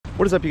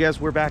What is up, you guys?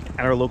 We're back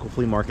at our local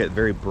flea market.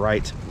 Very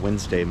bright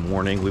Wednesday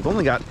morning. We've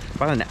only got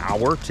about an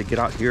hour to get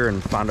out here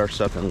and find our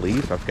stuff and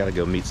leave. I've got to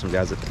go meet some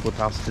guys at the flip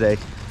house today,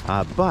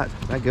 but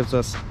that gives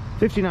us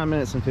 59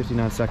 minutes and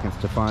 59 seconds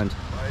to find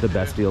the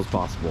best deals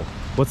possible.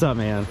 What's up,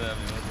 man? Look at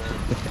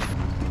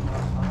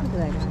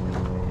that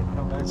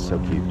guy. It's so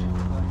cute.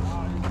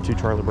 2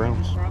 Charlie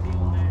Browns.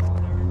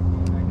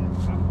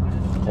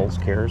 Cole's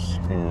Cares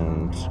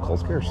and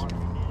Cole's Cares.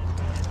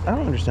 I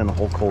don't understand the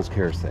whole Cole's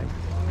Cares thing.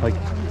 Like,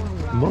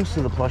 most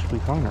of the plush we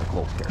find are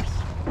Cole's Cares.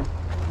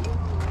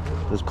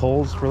 Does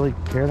Cole's really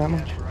care that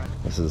much?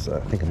 This is,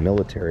 I think, a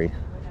military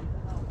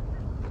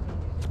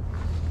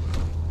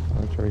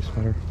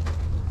sweater.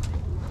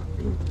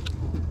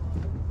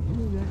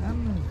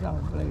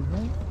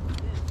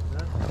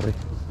 Probably.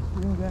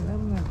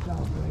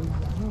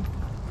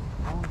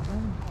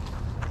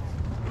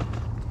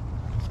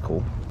 It's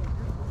cool.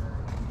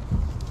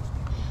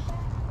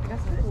 Got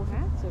some cool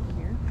hats over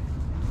here.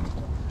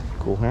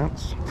 Cool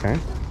hats, okay.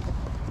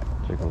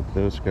 Take a look at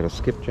those. Got a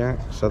skipjack,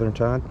 Southern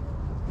Tide.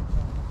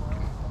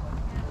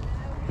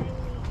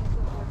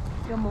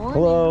 Good morning.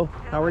 Hello,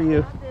 how are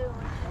you?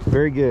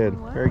 Very good,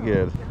 very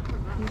good.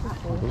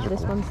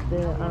 This one's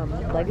the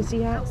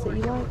legacy hats that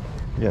you like.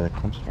 Yeah, that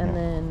comes. And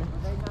then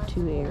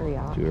 2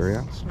 Ariats. 2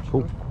 Ariats,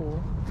 cool.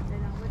 Cool.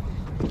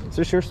 Is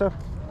this your stuff?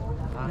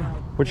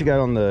 What you got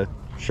on the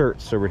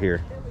shirts over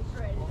here?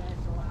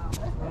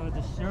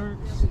 The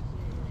shirts.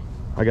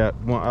 I got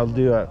one. I'll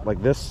do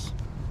like this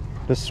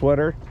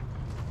sweater,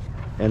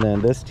 and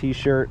then this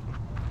t-shirt,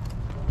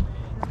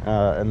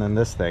 and then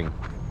this thing.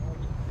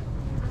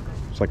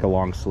 It's like a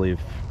long sleeve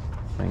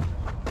thing.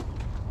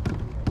 You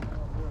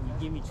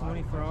give me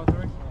 20 for all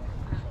 3?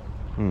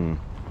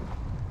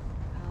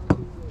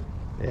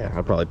 Yeah,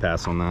 I'll probably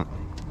pass on that.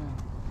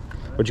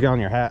 What you got on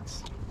your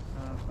hats?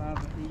 5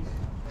 apiece.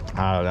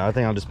 I don't know. I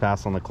think I'll just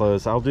pass on the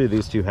clothes. I'll do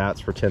these 2 hats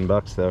for $10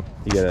 though.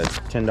 You got a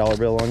 $10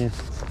 bill on you?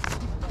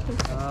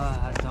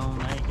 I don't.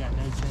 I ain't got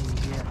no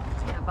change yet.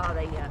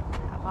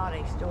 I bought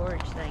a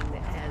storage thing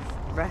that has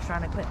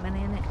restaurant equipment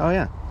in it, Oh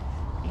yeah.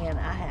 and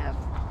I have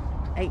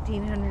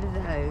 1,800 of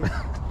those.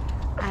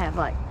 I have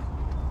like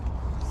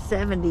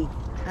 70,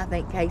 I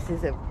think,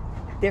 cases of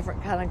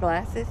different kind of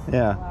glasses.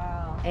 Yeah.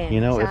 And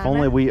You know, if China.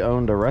 only we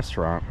owned a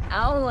restaurant.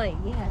 Only,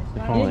 yes.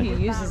 If only.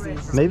 He uses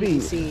these. Maybe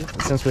See.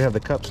 since we have the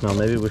cups now,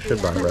 maybe we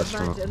should buy a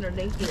restaurant.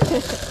 Underneath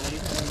it.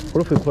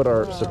 What if we put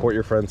our support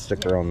your friends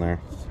sticker on there?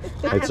 I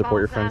Like have support all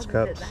your friends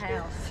sizes cups. at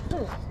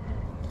the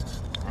house.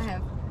 I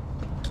have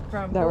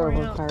from That 4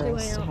 would ounce, require 2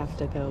 us to ounce. have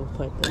to go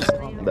put this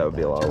on. That would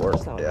be a lot of work.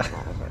 That would be Yeah. a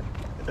lot of work.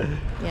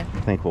 Yeah. I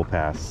think we'll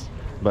pass.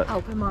 But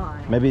Oh, come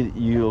on. maybe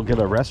you'll get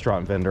a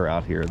restaurant vendor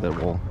out here that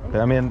will.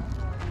 I mean,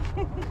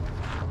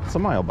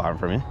 somebody will buy them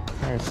from you.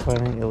 There's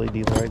plenty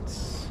LED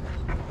lights.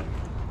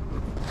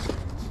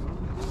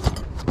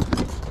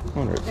 I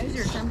wonder if Those are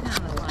these- some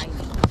kind of lighting.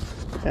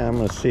 Yeah, I'm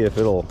gonna see if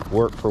it'll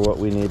work for what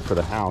we need for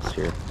the house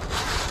here.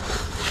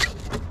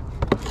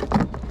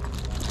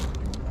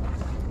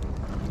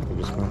 It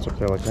just mounts up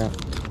there like that.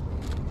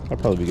 That'd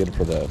probably be good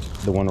for the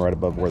one right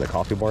above where the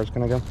coffee bar is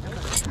gonna go.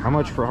 How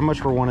much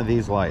for one of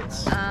these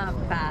lights?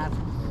 5.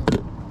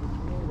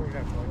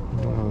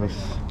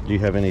 Do you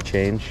have any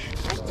change?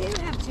 I do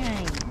have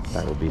change.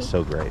 That would be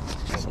so great.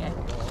 Okay.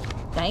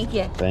 Thank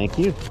you. Thank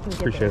you.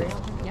 Appreciate it.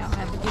 Y'all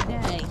have a good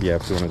day. Yeah,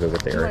 if you want to go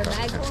get the You want air. a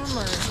bag for 'em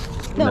or?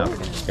 No.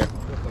 Okay.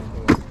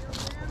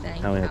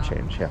 Thank Now we have y'all.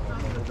 change. Yeah.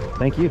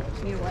 Thank you.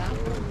 You're welcome.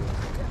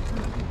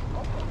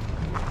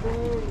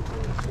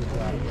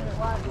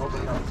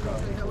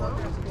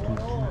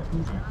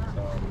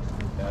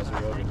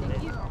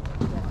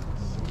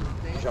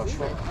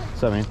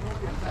 What's up, man?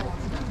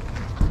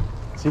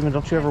 Steven,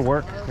 don't you ever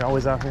work? You're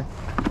always out here?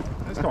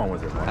 Let's go on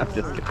with it. I'm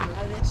just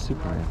kidding.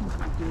 Superman.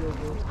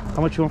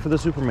 How much you want for the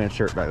Superman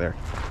shirt back there?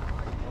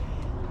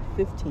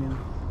 15.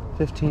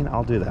 15?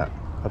 I'll do that.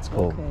 That's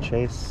cool. Okay.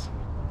 Chase.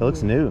 It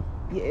looks new.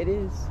 Yeah, it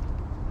is.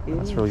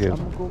 That's really good. I'm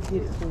gonna go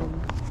get it for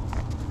you.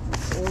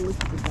 All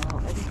listed out.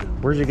 Everything.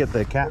 Where'd you get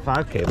the Cat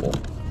 5 cable?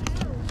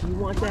 You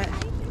want that?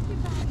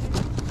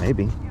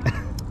 Maybe.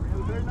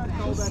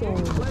 So,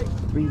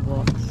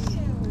 $3.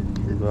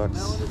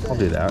 $3. I'll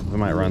do that. We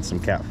might run some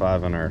Cat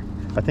 5 on our...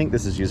 I think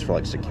this is used for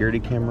like security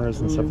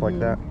cameras and stuff like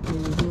that.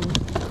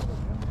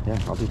 Yeah,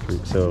 I'll do 3.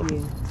 So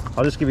Yeah.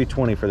 I'll just give you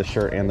 20 for the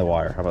shirt and the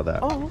wire. How about that?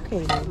 Oh,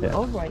 okay. Then. Yeah.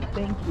 All right.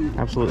 Thank you.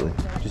 Absolutely.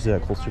 Did you see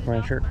that cool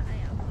Superman shirt?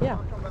 Yeah.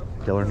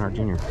 Dale Earnhardt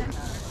Jr.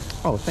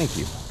 Oh, thank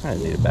you. I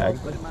didn't need a bag.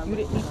 You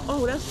didn't need.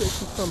 Oh, that's where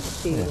she's from.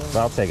 Yeah, Potato. but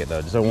I'll take it though,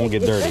 just so it won't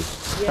get dirty.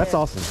 Yeah. That's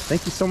awesome.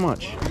 Thank you so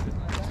much.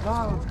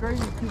 Wow, it's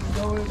crazy. People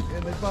go in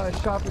and they buy a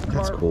shopping That's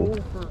cart cool.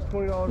 full for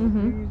 $20 a piece,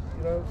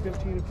 you know,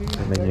 15 a piece.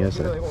 And then you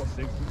say- they want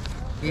 60.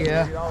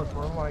 Yeah. $30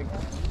 for them. Like,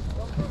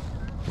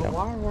 Yeah.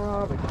 why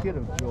rob a kid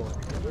of joy?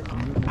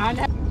 I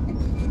know.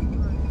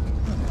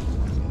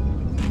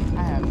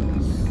 I have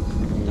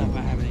stuff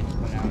I haven't even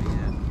put out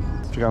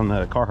yet. What you got on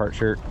the Carhartt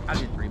shirt? I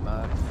did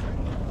 $3.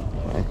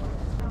 Okay.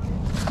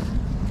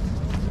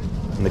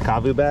 And the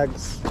Kavu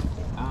bags?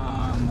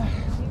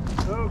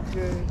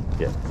 Okay.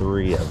 Yeah,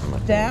 3 of them. I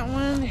think. That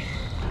one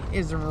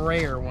is a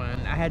rare one.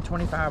 I had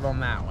 25 on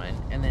that one,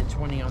 and then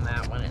 20 on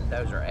that one, and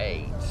those are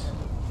 8.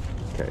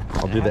 Okay,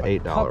 I'll do the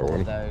 $8 couple one.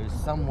 of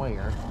those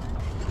somewhere.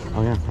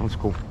 Oh yeah, that's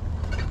cool.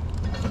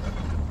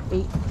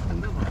 8.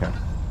 Okay.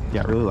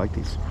 Yeah, I really like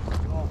these.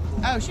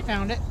 Oh, she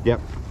found it. Yep.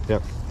 All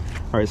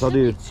right, so I'll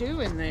do.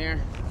 2 in there.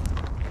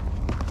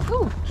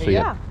 Oh, So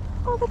yeah.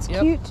 Oh, that's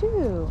Yep. cute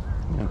too.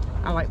 Yeah.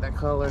 I like that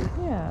color.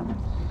 Yeah.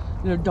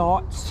 They're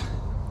dots.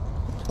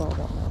 12 on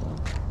that one.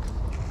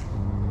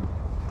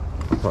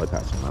 I'll probably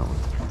pass on that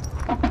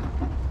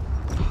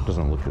one.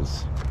 Doesn't look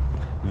as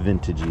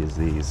vintagey as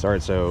these. All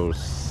right, so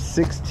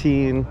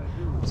 16,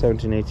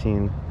 17,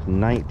 18,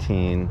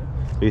 19.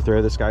 Do you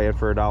throw this guy in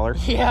for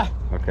 $1? Yeah.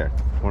 Okay,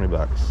 20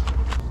 bucks.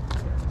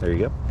 There you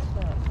go.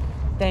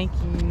 Thank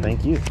you.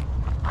 Thank you.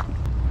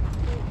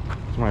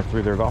 Somebody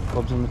threw their golf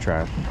clubs in the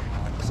trash.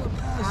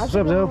 What's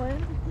up, Zoe?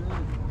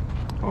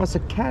 Oh, it's a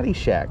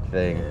Caddyshack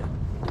thing.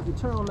 If you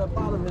turn on that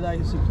bottom of that,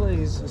 you see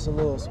plays. It's a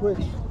little switch.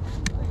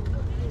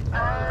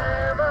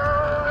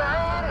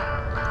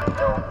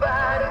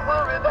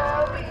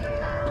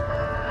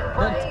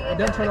 It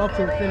doesn't turn off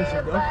till you finish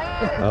it, though.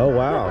 Oh,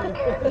 wow.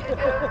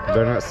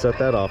 Better not set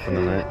that off in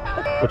the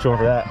night. What you want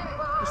for that?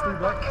 It's $3.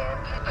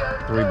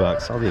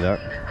 $3. I'll do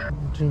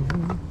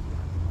that.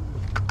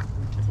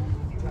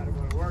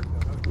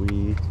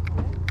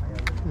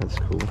 That's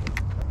cool.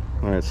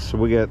 All right, so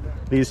we got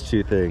these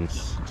 2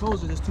 things.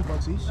 Controls are just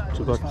 $2 each.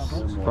 $2.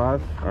 $5.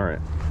 5? All right.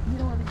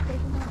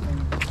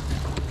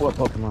 What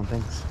Pokemon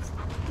things?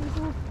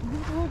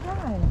 These little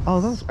guys. Oh,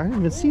 those, I didn't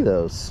even see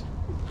those.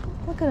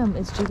 Look at them.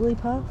 It's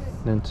Jigglypuff.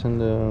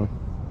 Nintendo.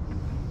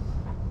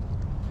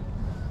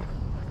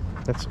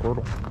 That's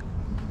Squirtle.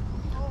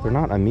 They're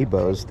not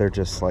amiibos, they're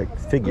just like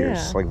figures,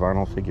 Yeah. like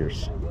vinyl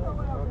figures.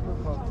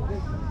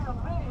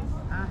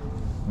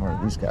 What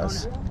are these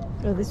guys?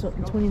 Oh, this one,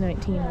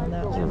 2019 on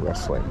that They're one.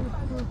 wrestling.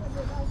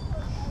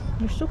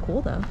 They're still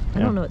cool though. I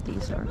Yeah. don't know what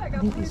these are. I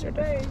think these are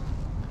different.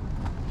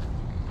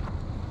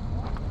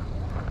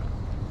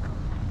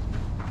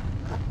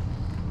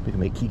 We can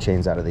make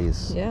keychains out of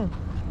these. Yeah.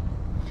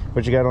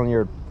 What you got on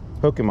your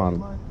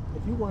Pokemon?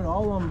 If you want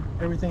all of them,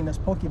 everything that's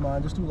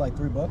Pokemon, just do like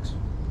 $3.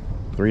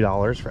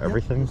 $3 for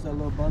everything? Just that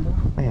little bundle.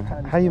 Man,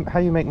 how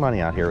you make money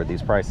out here with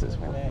these prices,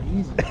 man? Man,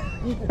 easy.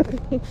 You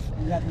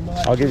got to know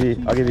how to I'll give cheat,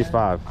 you man.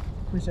 5.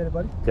 Appreciate it,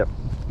 buddy. Yep.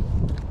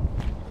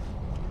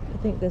 I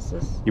think this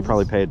is. You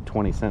probably paid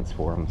 20 cents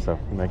for them, so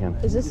you make him.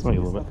 Is this make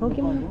a little bit.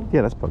 Pokemon?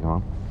 Yeah, that's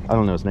Pokemon. I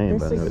don't know his name,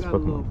 This but I know is- it's Got a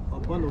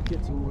Pokemon. bundle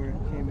kit somewhere it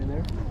came in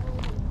there.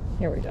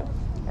 Here we go.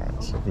 All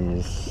right, so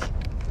these.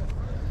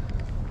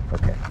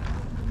 Okay.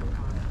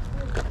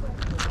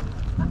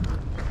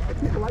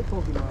 People like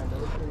Pokemon,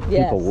 though.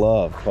 Yes. People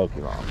love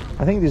Pokemon.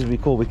 I think these would be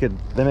cool.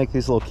 They make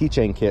these little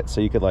keychain kits,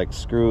 so you could like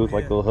screw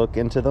like a little hook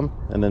into them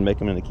and then make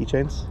them into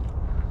keychains.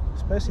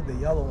 Especially the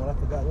yellow one. I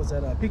forgot. Was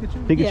that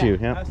Pikachu?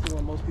 Pikachu, yeah. That's the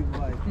one most people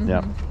like.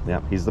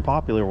 Yeah, he's the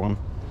popular one.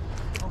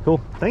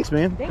 Cool. Thanks,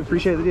 man.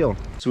 Appreciate the deal.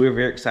 So we were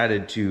very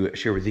excited to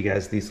share with you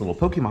guys these little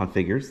Pokemon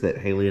figures that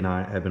Haley and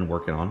I have been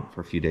working on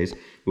for a few days.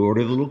 We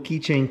ordered the little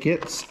keychain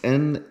kits,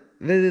 and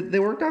they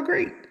worked out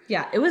great.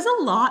 Yeah, it was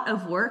a lot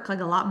of work, like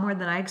a lot more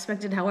than I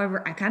expected.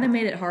 However, I kind of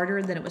made it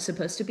harder than it was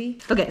supposed to be.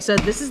 Okay, so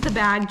this is the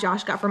bag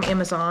Josh got from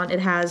Amazon. It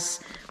has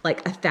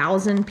like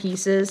 1,000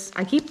 pieces.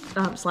 I keep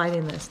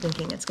sliding this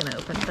thinking it's gonna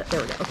open, but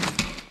there we go.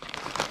 Okay.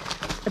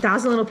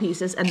 1,000 little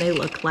pieces, and they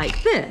look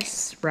like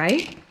this,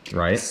 right?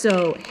 Right.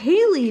 So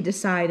Haley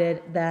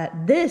decided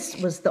that this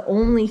was the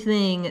only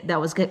thing that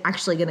was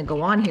actually gonna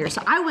go on here.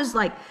 So I was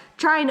like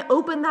trying to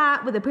open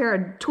that with a pair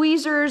of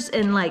tweezers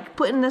and like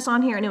putting this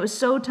on here, and it was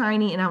so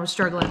tiny and I was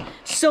struggling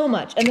so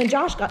much. And then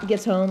Josh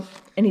gets home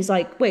and he's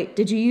like, wait,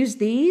 did you use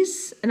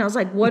these? And I was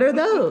like, what are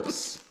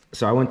those?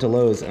 So I went to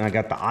Lowe's and I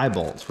got the eye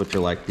bolts, which are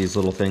like these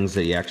little things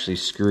that you actually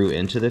screw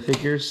into the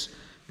figures.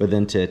 But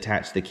then to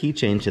attach the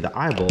keychain to the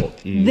eye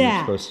bolt, you're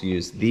supposed to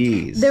use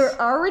these. They're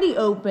already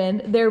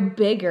open, they're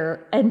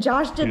bigger, and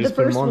Josh did You the just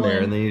put first them on one. there,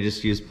 and then you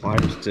just use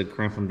pliers to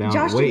cramp them down.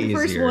 Josh way did the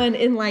first easier. one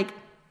in like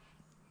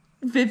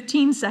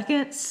 15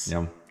 seconds.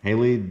 Yeah,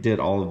 Haley did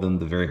all of them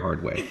the very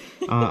hard way.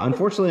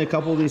 Unfortunately, a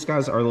couple of these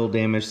guys are a little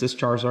damaged. This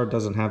Charizard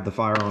doesn't have the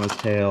fire on his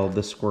tail.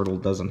 This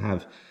Squirtle doesn't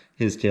have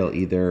his tail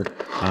either.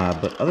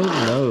 But other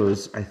than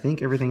those, I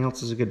think everything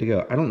else is good to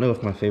go. I don't know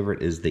if my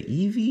favorite is the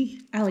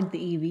Eevee. I like the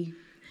Eevee.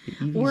 The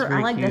Eevee's Or I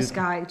very like this cute.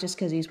 guy just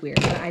because he's weird.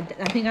 But I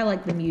think I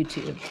like the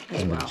Mewtwo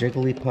as And the well.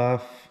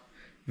 Jigglypuff.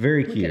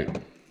 Very Look cute. at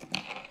him.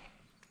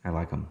 I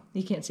like them.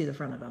 You can't see the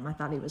front of him. I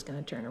thought he was going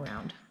to turn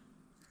around.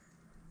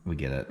 We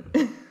get it.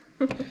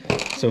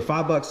 So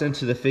 $5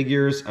 into the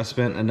figures. I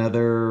spent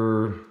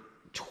another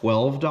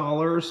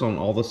 $12 on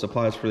all the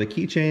supplies for the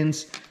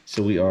keychains.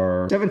 So we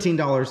are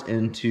 $17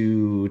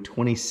 into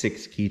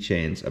 26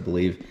 keychains, I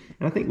believe.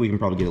 And I think we can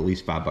probably get at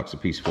least $5 a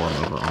piece for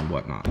them over on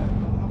Whatnot.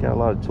 Got a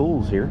lot of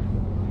tools here.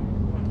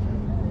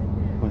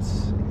 Let's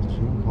see.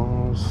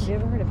 Have you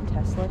ever heard of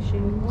Tesla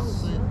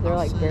shoes? They're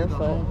like The barefoot.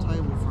 whole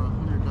table for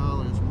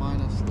 $100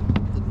 minus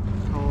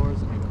the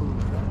cars and the cooler.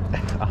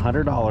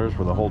 $100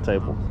 for the whole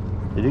table.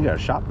 Dude, you got a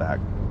shop vac.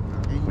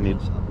 We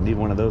need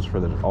one of those for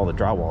all the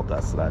drywall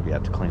dust that I've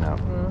yet to clean out.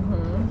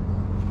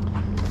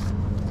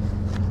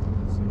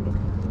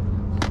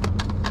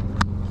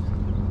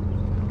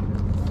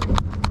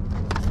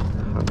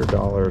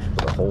 $100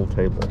 for the whole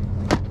table.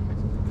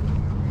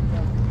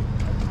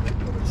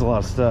 It's a lot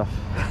of stuff.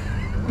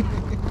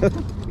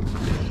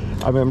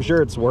 I mean, I'm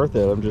sure it's worth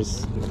it. I'm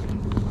just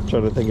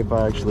trying to think if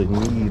I actually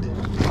need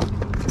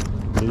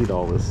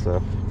all this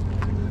stuff.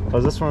 Oh,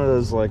 is this one of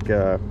those like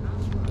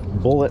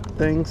bullet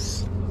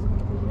things?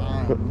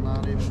 I'm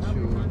not even sure.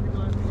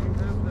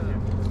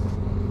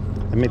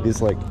 I made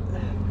these like,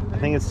 I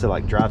think it's to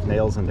like drive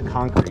nails into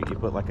concrete. You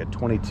put like a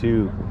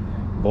 22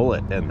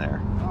 bullet in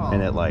there,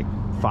 and it like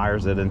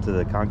fires it into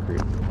the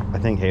concrete. I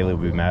think Haley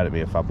would be mad at me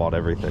if I bought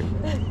everything.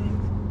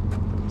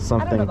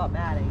 Something. I don't know about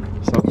mad at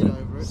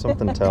you.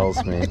 Something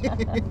tells me.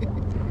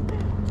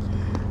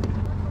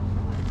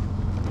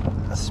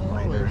 A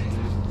spider.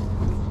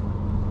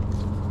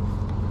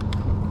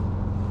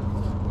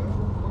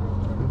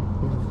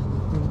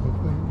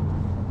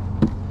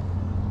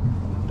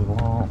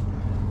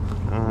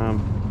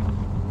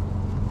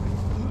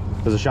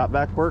 Does the shop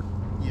vac work?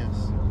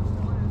 Yes.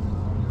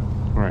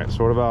 All right,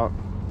 so what about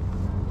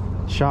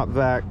shop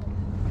vac?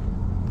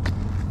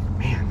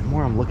 Man, the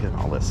more I'm looking at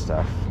all this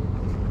stuff.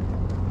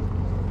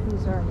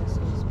 These are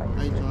missing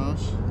spiders. Hey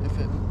Josh, if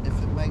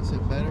it makes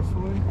it better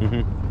for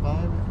you,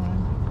 buy everything.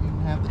 You can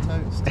have the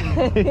totes too.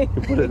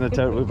 You put it in the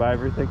tote, we buy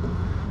everything.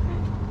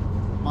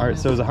 All right,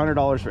 so it was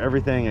 $100 for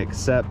everything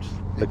except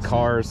the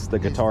cars, the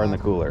guitar, and the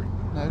cooler.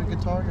 No, the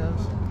guitar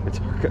goes.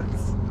 Guitar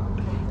goes.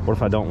 What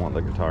if I don't want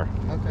the guitar?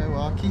 Okay,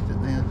 well I'll keep it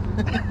then.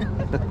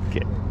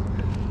 Okay.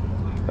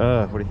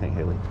 What do you think,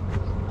 Haley?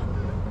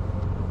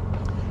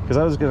 Because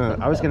I was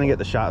gonna get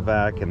the shop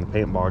vac and the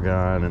paintball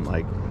gun and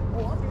like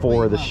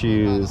 4 of the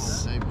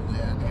shoes.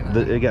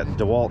 You got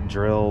DeWalt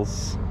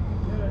drills,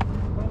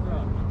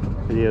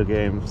 video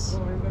games.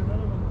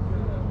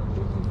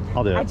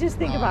 I'll do it. I just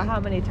think about how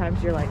many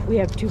times you're like, we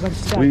have too much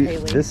stuff, Haley.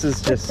 This is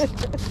just,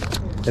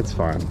 it's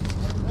fine.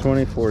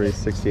 20, 40,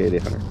 60, 80,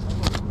 100.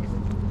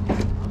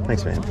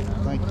 Thanks, man.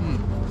 Thank you.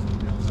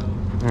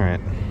 All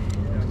right.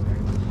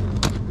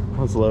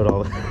 Let's load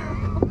all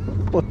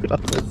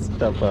this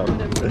stuff up.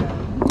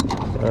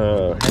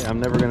 Hey, I'm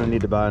never gonna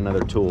need to buy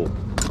another tool.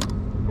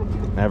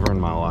 Never in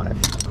my life.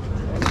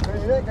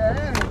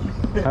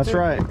 That's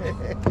right.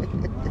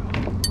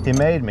 He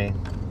made me.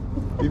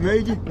 He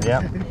made you?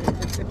 Yep.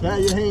 Now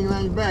you hang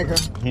around your back, huh?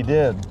 He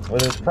did.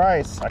 With his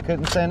price, I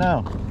couldn't say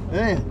no.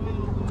 Yeah.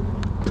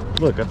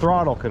 Look, a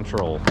throttle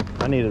control.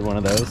 I needed one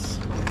of those.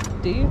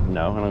 Do you?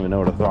 No, I don't even know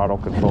what a throttle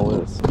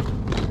control is.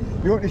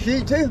 You want the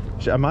sheet too?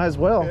 I might as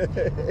well.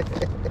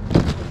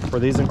 Were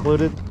these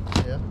included?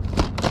 Yeah.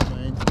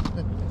 Fine.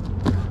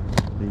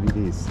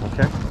 DVDs.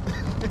 Okay.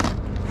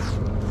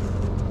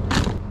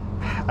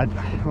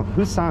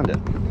 Who signed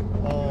it?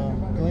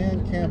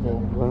 Glenn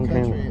Campbell. Glenn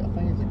Country. I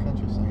think he's a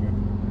country singer.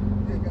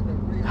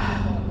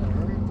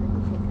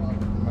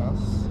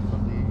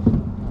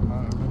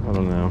 I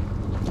don't know.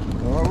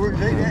 Oh, we'll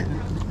take that.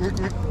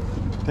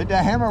 Take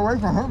that hammer away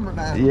from her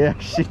now. Yeah,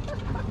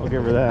 I'll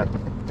give her that.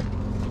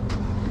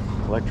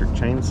 Electric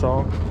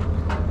chainsaw.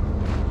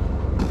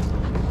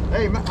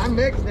 Hey, I'm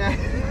next now.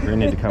 We're gonna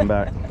need to come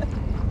back.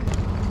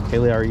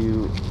 Haley, are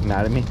you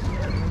mad at me?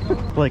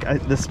 Like,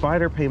 the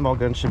spider paintball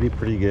gun should be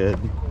pretty good.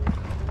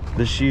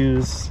 The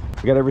shoes,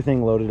 we got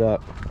everything loaded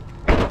up.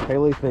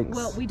 Haley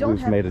thinks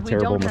we've made a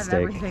terrible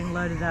mistake. We don't have everything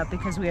loaded up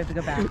because we have to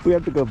go back. We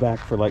have to go back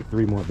for like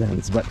 3 more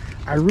bins, but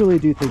I really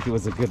do think it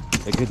was a good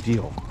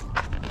deal.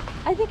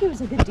 I think it was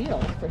a good deal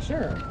for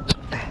sure.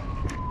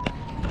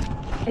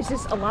 It's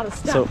just a lot of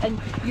stuff, So- and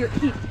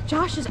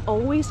Josh is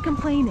always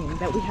complaining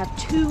that we have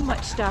too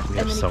much stuff, and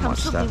then he so comes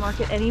much to the flea stuff.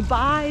 market and he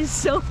buys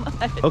so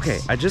much.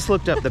 Okay, I just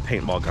looked up the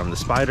paintball gun, the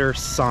Spider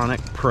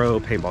Sonic Pro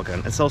paintball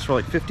gun. It sells for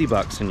like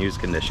 $50 in used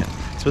condition.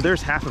 So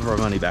there's half of our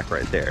money back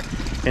right there.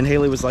 And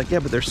Haley was like, yeah,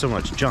 but there's so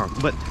much junk.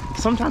 But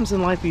sometimes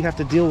in life you have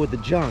to deal with the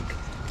junk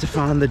to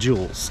find the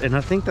jewels. And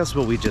I think that's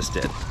what we just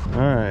did.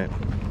 All right.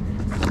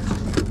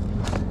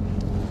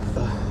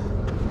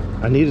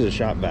 I needed a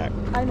shop vac.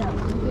 I know.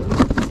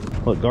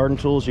 Look, garden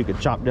tools, you could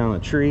chop down a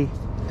tree.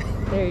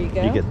 There you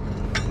go. You could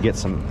get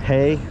some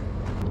hay.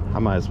 I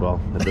might as well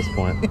at this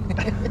point.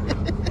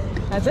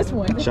 At this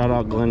point. Shout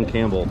out Glenn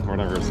Campbell, or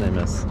whatever his name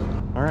is.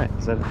 All right,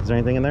 is there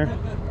anything in there?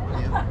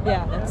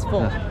 Yeah, that's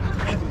full.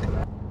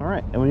 All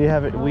right, and we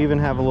even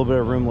have a little bit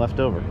of room left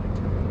over.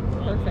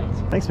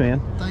 Perfect. Thanks,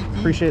 man. Thank you.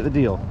 Appreciate the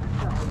deal.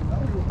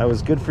 That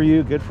was good for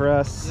you, good for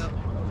us. Yep.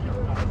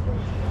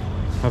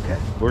 Okay,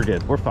 we're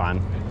good. We're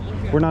fine.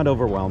 We're not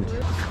overwhelmed.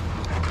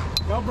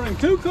 Y'all bring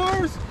 2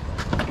 cars?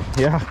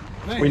 Yeah,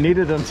 Man. we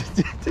needed them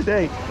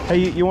today. Hey,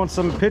 you want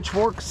some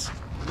pitchforks?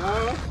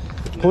 No.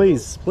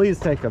 Please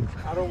take them.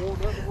 I don't want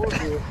nothing more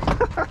to it.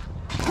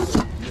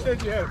 You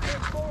said you had a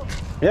pitchfork?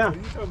 Yeah, What are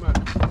you talking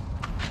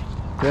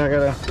about?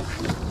 yeah,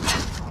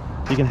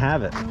 you can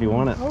have it if you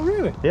want it. Oh,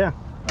 really? Yeah,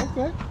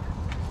 Okay.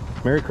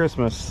 Merry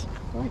Christmas.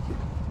 Thank you.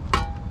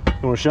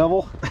 You want a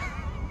shovel?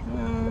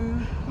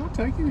 I'll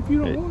take it if you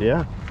don't want it.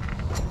 Yeah.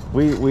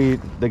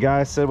 The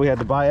guy said we had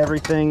to buy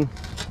everything,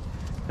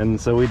 and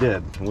so we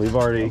did. We've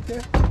already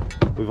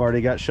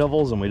got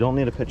shovels, and we don't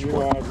need a pitchfork. You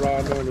know, I was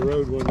riding down the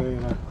road one day,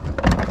 and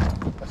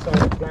I saw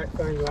a black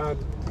thing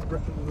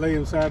lay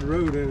inside the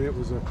road, and it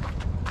was a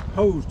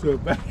hose to a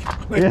back.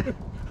 Yeah.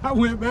 I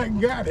went back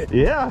and got it.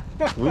 Yeah,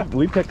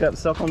 we pick up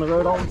stuff on the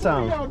road all the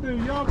time. What y'all do?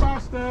 Y'all buy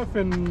stuff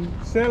and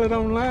sell it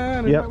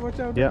online? Is that what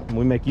y'all do? Yep,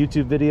 we make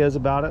YouTube videos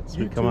about it, so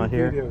we come out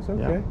here. Videos,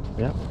 okay.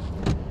 Yep.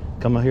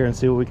 Come out here and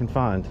see what we can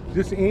find.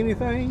 Just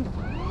anything?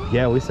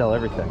 Yeah, we sell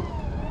everything.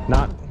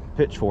 Not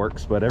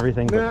pitchforks, but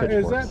everything Now, but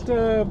pitchforks. is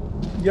that,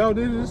 y'all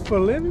do this for a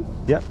living?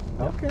 Yep.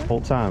 Okay. Full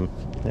time.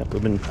 Yep,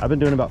 I've been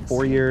doing it about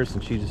 4 years,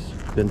 and she's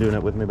been doing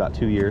it with me about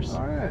 2 years.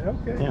 All right,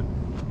 okay. Yeah.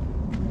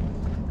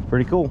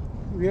 Pretty cool.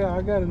 Yeah,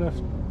 I got enough.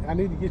 I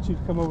need to get you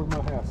to come over to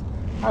my house.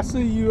 I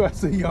see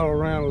y'all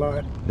around a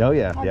lot. Oh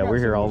yeah, I yeah, got we're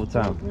here so all the much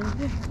time.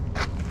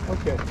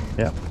 stuff. Okay.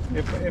 Yeah.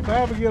 If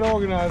I ever get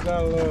organized,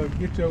 I'll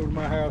get you over to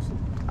my house.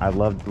 I'd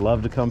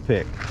love to come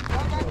pick.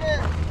 Right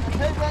there.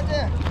 Hey, right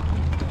there.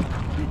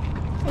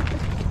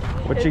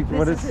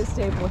 What is his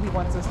table he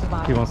wants us to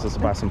buy. he wants us to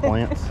buy some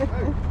plants?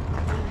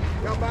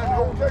 Y'all buying the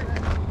whole thing?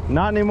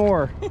 Not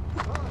anymore.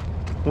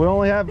 We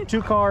only have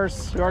 2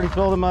 cars. We already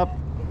filled them up.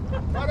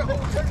 Buy the whole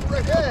thing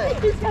right there.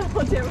 He's got a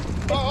whole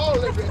different. Buy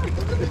all of it.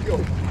 Let's go.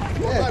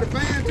 Buy the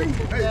van too.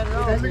 Hey,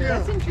 look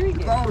That's at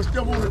intriguing. all the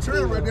stuff on the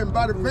trailer right there.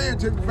 Buy the van,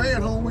 take the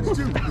van home with you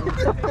too.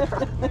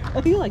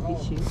 Do you like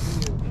these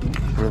shoes?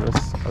 For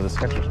this, the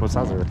Skechers. What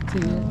size are they?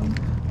 2.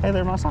 Hey,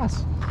 they're my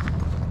size.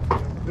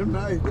 Them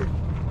nice.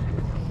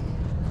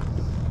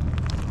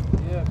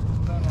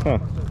 Huh.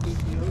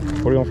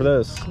 What do you want for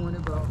those?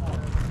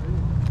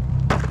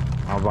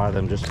 I'll buy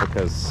them just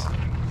because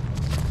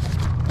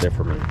they're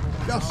for me.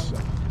 Yes, sir.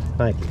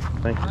 Thank you.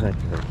 Thank you, thank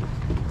you, thank you.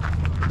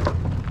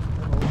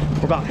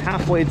 We're about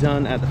halfway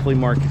done at the flea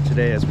market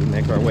today as we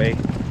make our way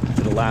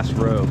to the last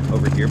row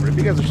over here. But if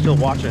you guys are still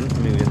watching, I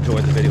mean, you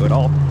enjoyed the video at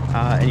all,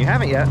 and you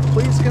haven't yet,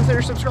 please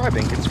consider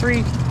subscribing. It's free.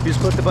 You just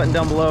click the button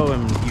down below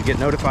and you get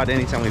notified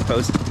anytime we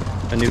post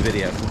a new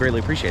video. We greatly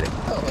appreciate it.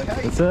 Oh,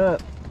 hey. What's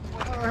up?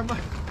 All right, my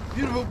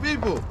beautiful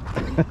people.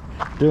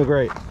 Doing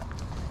great.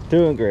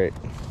 Doing great.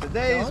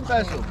 Today is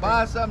special.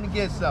 Buy something to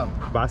get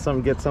something. Buy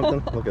something, get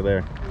something. Look at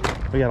there.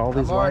 We got all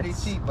these I'm already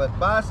lights. cheap, but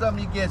buy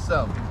something, you get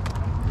something.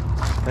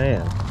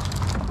 Man.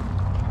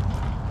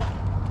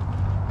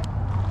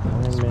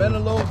 Spend a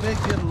little bit,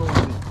 get a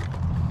little bit.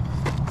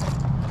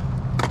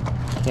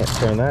 Can't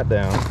turn that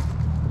down.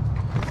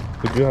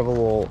 We do have a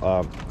little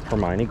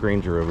Hermione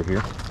Granger over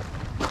here.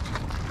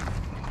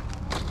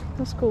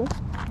 That's cool.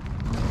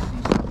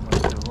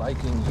 You're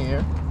liking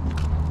here.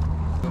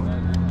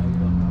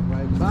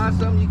 Alright, buy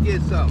something, you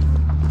get something.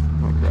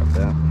 I'll grab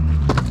that.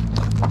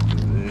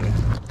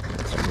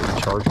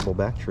 Rechargeable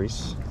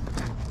batteries.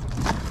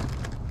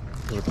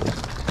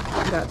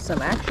 Got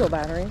some actual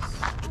batteries.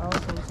 All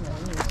of these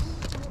names.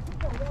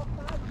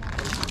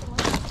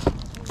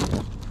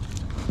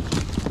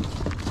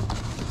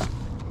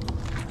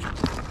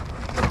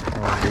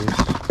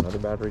 Another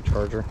battery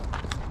charger.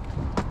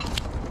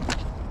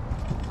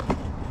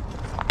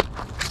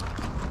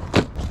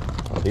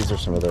 Oh, these are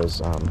some of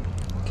those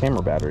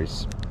camera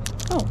batteries.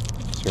 Oh.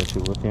 02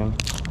 lithium.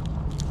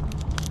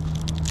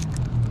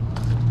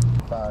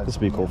 This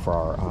would be cool for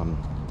our,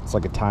 it's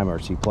like a timer,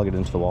 so you plug it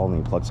into the wall and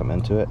you plug something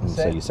into it, and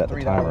so you set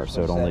the timer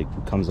so it only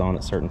comes on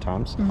at certain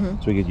times.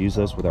 So we could use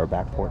those with our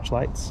back porch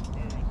lights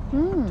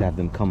to have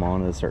them come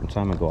on at a certain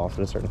time and go off at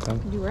a certain time.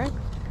 You right?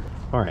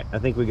 All right, I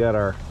think we got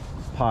our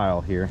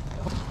pile here.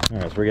 All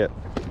right, so we get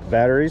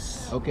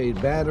batteries. Okay,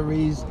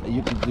 batteries,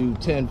 you can do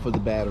 10 for the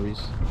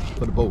batteries,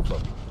 for the both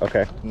of them.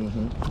 Okay.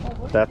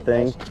 That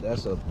thing.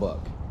 That's a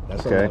buck.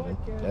 That's Okay. 11.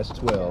 That's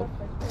 12.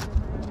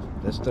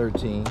 That's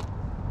 13.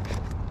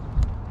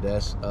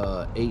 That's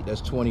 8.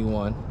 That's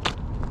 21.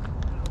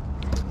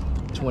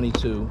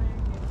 22.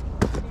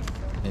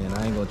 And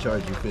I ain't gonna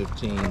charge you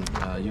 15.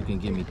 You can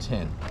give me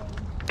 10.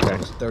 Okay.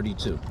 That's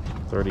 32.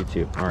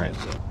 32. All right.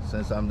 So,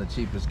 since I'm the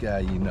cheapest guy,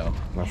 you know.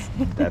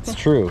 That's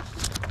true.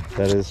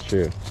 That is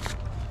true.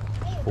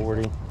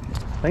 40.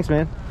 Thanks,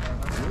 man.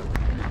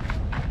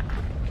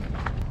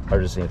 I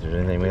was just seeing if there's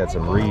anything. We had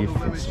some reef.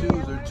 Women's shoes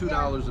are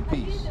 $2 a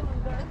piece.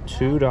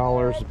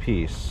 $2 a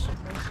piece.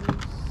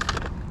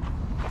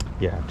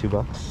 Yeah,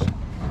 $2.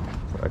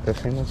 Like I've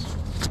seen this.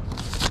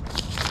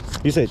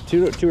 You say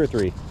two or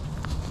three?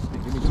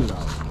 Give me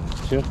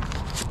 $2. 2.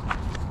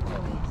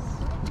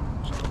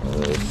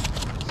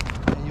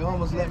 And you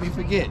almost let me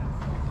forget.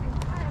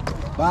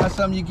 Buy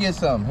something, you get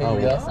something. Here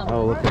you go.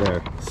 Oh, look at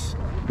there.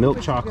 Milk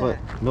chocolate.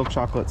 Milk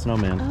chocolate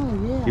snowman. Oh,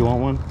 yeah. You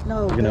want one?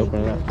 No, You can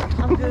open it up.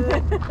 I'm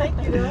good.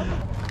 Thank you.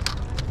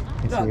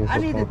 Look, I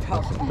need to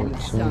talk to you,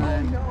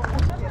 son.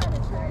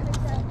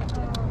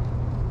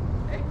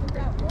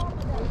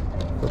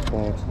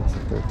 Football,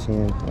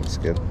 13. Looks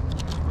good.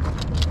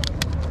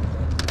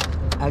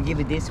 I'll give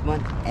you this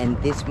one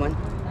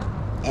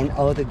and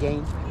all the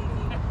game.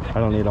 I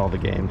don't need all the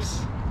games.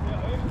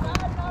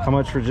 How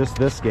much for just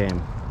this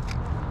game?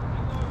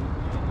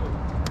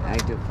 I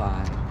do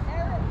 5.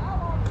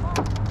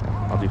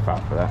 I'll do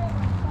 5 for that.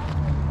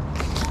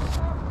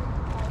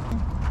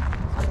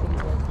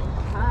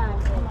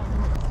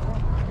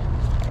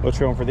 What's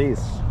you on for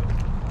these?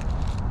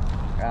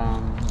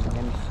 Let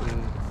me see.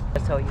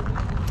 I'll tell you.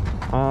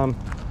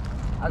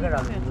 I got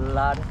a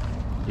lot of...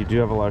 You do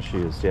have a lot of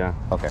shoes, yeah.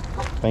 Okay,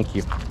 thank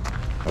you.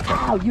 Okay.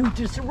 Oh, you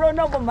just run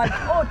over my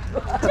foot.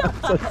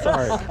 So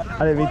sorry.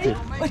 I didn't mean to.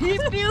 He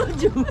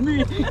built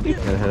me.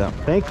 Gotta head out.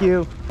 Thank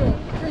you.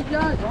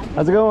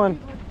 How's it going?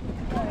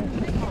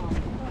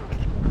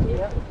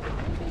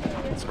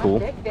 It's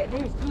cool.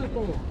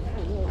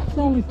 It's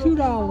only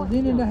 $2.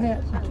 Any of the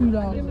hats are $2.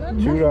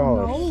 $2. The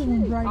old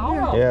ones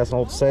right there. Yeah, it's an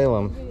old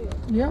Salem.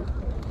 Yep.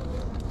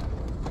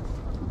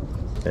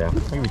 Yeah, I'll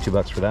give you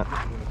 $2 for that.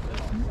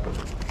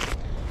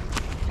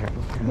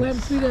 Glad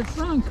to see that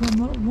sun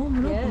come up,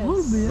 warming up a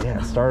little bit. Yeah,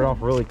 it started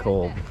off really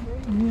cold.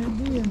 Yeah,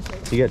 it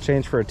did. You got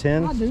change for a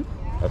 10? I do.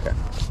 Okay.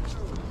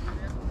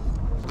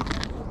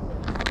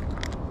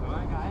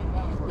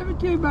 Let me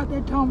tell you about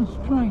that Thomas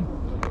train.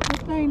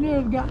 That thing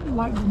there's got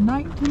like the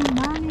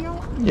 1990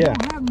 on it. It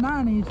don't have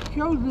 90. It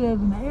shows it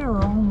as an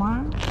error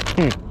online.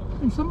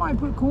 And somebody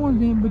put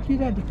coins in, but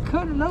you'd have to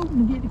cut it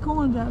open to get the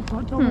coins out. So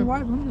I told my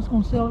wife, I'm just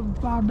going to sell it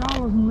for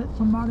 $5 and let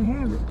somebody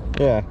have it.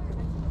 Yeah.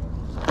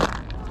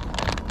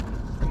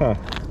 Huh.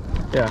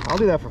 Yeah, I'll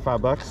do that for $5.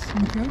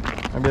 Okay.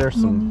 Maybe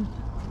there's some.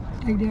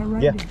 Take that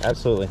right Yeah, there.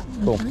 absolutely.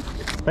 Cool. Okay.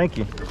 Thank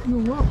you. You're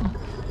welcome.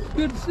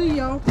 Good to see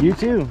y'all. You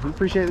too. We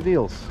appreciate the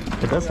deals.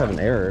 It does have an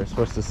error. It's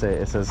supposed to say,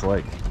 it says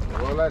like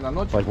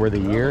where the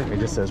year, it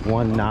just says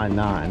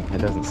 199. It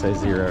doesn't say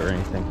 0 or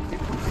anything.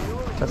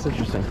 That's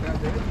interesting.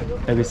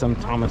 Maybe some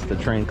Thomas the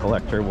Train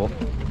collector will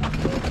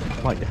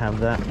like to have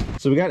that.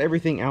 So we got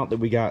everything out that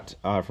we got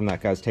from that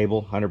guy's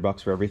table,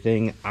 $100 for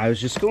everything. I was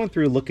just going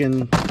through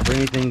looking for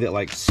anything that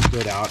like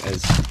stood out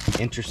as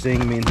interesting.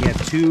 I mean, he had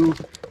 2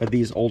 of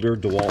these older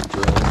DeWalt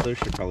drills. Those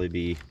should probably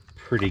be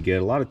pretty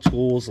good. A lot of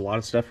tools, a lot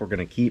of stuff we're going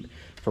to keep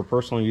for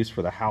personal use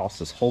for the house.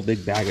 This whole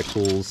big bag of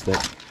tools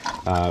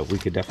that we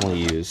could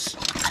definitely use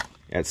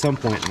at some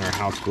point in our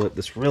house flip.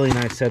 This really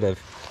nice set of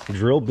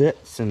drill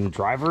bits and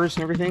drivers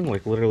and everything,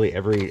 like literally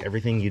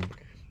everything you'd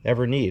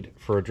ever need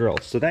for a drill.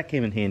 So that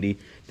came in handy.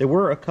 There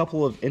were a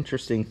couple of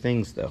interesting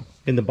things though.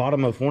 In the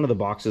bottom of one of the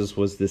boxes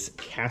was this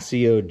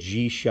Casio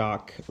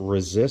G-Shock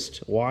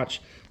Resist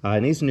watch.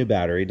 It needs a new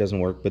battery, it doesn't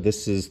work, but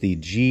this is the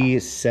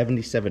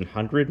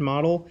G7700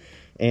 model.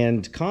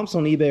 And comps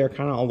on eBay are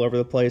kind of all over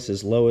the place,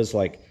 as low as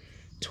like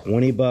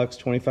 $20,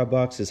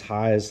 $25, as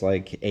high as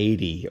like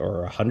 80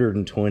 or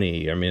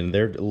 120. I mean,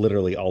 they're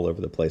literally all over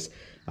the place.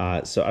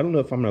 So I don't know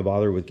if I'm going to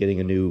bother with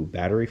getting a new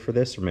battery for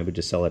this, or maybe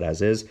just sell it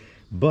as is.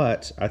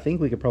 But I think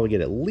we could probably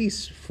get at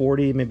least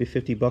 40, maybe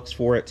 $50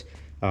 for it,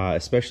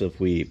 especially if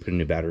we put a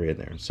new battery in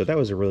there. So that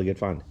was a really good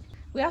find.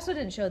 We also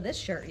didn't show this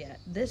shirt yet.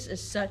 This is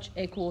such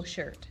a cool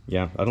shirt.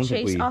 Yeah, I don't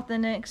think we... Chase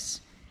Authentics,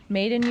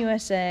 made in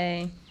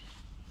USA.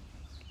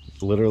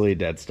 Literally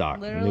dead stock.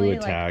 Literally new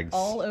tags.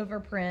 All over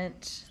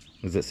print.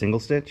 Is it single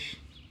stitch?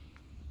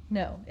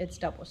 No, it's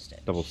double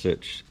stitch. Double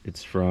stitch.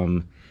 It's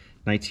from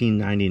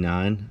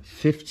 1999.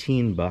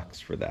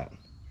 $15 for that.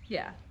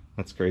 Yeah.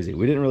 That's crazy.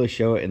 We didn't really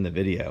show it in the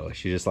video.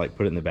 She just like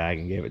put it in the bag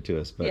and gave it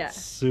to us, but yeah.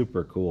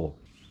 Super cool.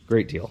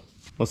 Great deal.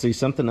 Let's see,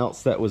 something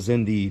else that was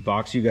in the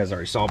box you guys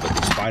already saw, but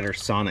the Spider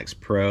Sonics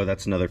Pro,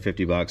 that's another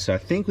 $50. So I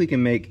think we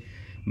can make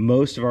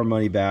most of our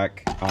money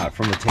back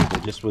from the table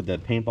just with the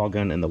paintball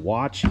gun and the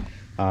watch.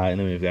 And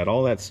then we've got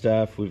all that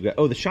stuff. We've got,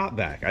 oh, the shop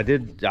vac. I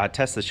did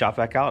test the shop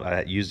vac out.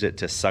 I used it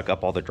to suck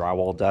up all the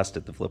drywall dust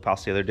at the flip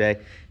house the other day.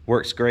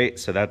 Works great.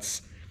 So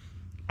that's,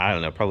 I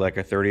don't know, probably like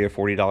a $30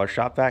 or $40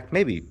 shop vac,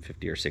 maybe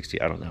 50 or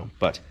 60, I don't know.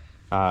 But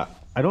I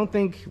don't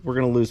think we're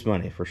gonna lose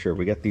money for sure.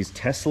 We got these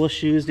Tesla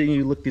shoes. Didn't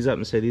you look these up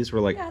and say these were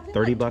like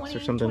 $30 like 20, or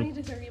something?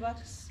 20 to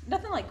 $30.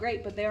 Nothing like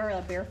great, but they are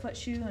a barefoot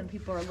shoe and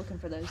people are looking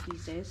for those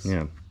these days.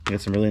 Yeah, we got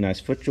some really nice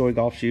FootJoy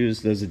golf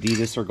shoes. Those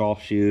Adidas are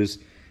golf shoes.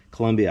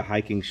 Columbia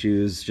hiking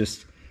shoes,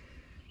 just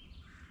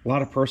a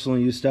lot of personal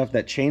use stuff.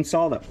 That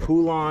chainsaw, that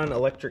Poulon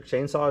electric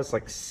chainsaw is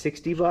like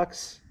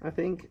 $60, I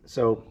think.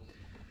 So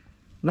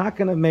not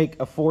gonna make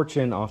a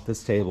fortune off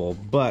this table,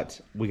 but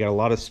we got a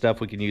lot of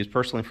stuff we can use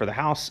personally for the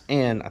house,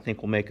 and I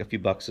think we'll make a few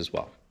bucks as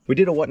well. We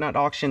did a whatnot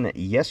auction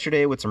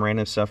yesterday with some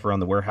random stuff around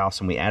the warehouse,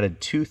 and we added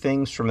 2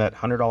 things from that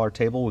 $100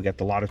 table. We got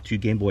the lot of 2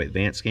 Game Boy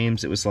Advance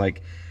games. It was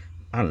like,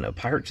 I don't know,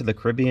 Pirates of the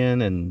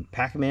Caribbean and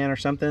Pac-Man or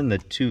something.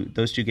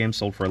 Those two games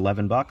sold for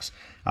 $11.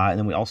 And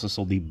then we also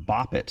sold the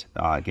Bop It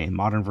game,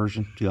 modern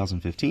version,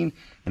 2015.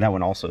 And that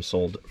one also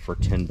sold for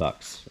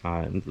 $10.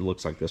 And it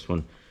looks like this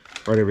one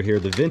right over here.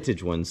 The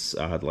vintage ones,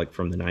 like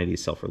from the 90s,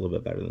 sell for a little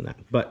bit better than that.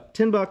 But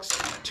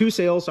 $10, 2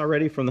 sales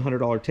already from the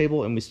 $100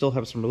 table. And we still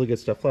have some really good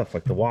stuff left,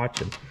 like the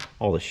watch and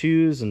all the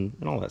shoes and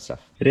all that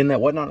stuff. And in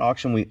that whatnot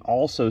auction, we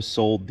also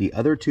sold the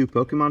other 2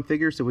 Pokemon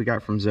figures that we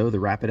got from Zoe, the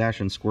Rapidash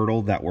and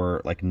Squirtle, that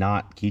were like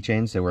not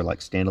keychains. They were like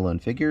standalone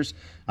figures.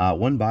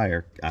 One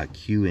buyer,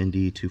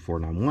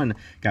 QND2491,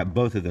 got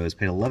both of those,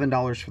 paid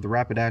 $11 for the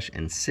Rapidash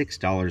and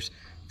 $6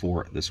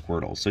 for the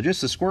Squirtle. So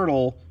just the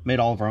Squirtle made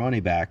all of our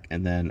money back,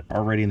 and then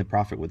already in the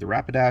profit with the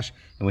Rapidash,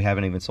 and we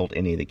haven't even sold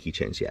any of the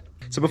keychains yet.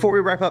 So before we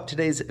wrap up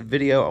today's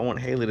video, I want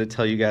Haley to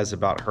tell you guys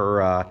about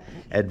her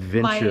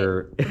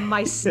adventure.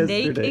 My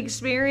snake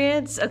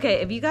experience.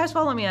 Okay, if you guys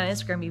follow me on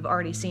Instagram, you've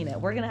already seen it.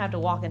 We're gonna have to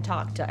walk and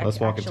talk to Let's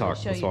walk and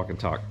talk. Let's walk and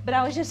talk. But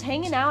I was just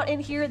hanging out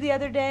in here the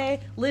other day,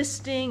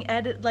 listing,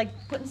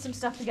 putting some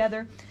stuff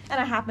together, and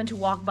I happened to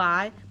walk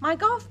by my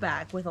golf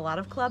bag with a lot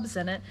of clubs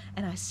in it,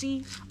 and I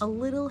see a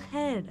little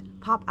head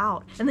pop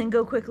out and then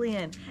go quickly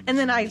in. And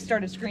then I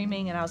started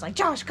screaming, and I was like,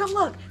 Josh, come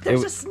look,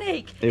 there's a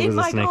snake in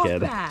my golf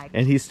bag.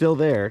 And he's still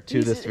there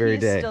to this very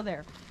day. He's still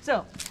there.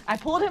 So I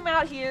pulled him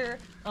out here,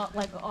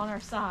 like on our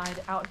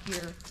side, out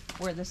here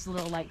where this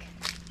little like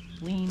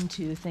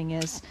lean-to thing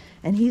is,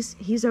 and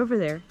he's over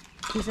there.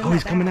 He's in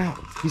he's coming out.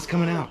 He's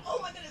coming out. Oh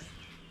my goodness.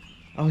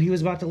 Oh, he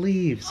was about to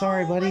leave.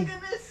 Sorry, buddy.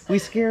 We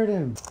scared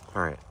him.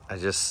 All right, I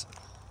just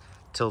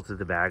tilted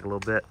the bag a little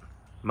bit.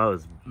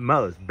 Mose,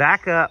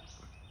 back up.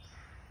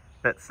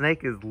 That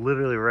snake is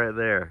literally right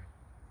there.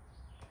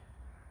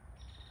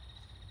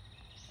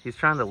 He's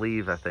trying to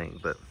leave, I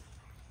think, but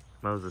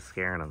Mose is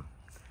scaring him.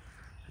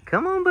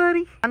 Come on,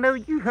 buddy. I know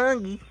you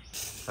hungry.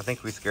 I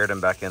think we scared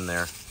him back in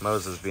there.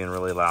 Mose is being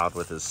really loud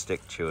with his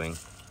stick chewing.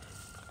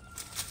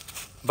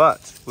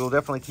 But we'll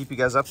definitely keep you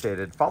guys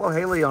updated. Follow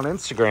Haley on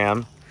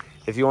Instagram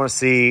if you want to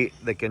see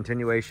the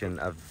continuation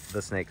of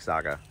the snake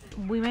saga.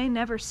 We may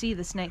never see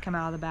the snake come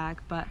out of the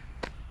bag, but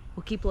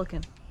we'll keep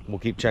looking. We'll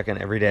keep checking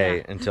every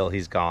day until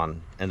he's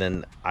gone. And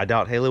then I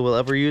doubt Haley will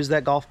ever use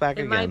that golf bag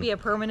again. It might be a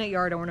permanent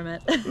yard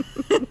ornament.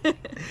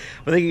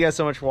 Well, thank you guys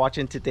so much for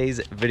watching today's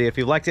video. If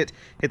you liked it,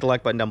 hit the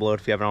like button down below.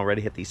 If you haven't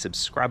already, hit the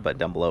subscribe button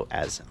down below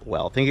as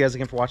well. Thank you guys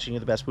again for watching.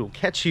 You're the best. We will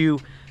catch you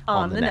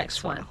on the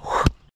next one.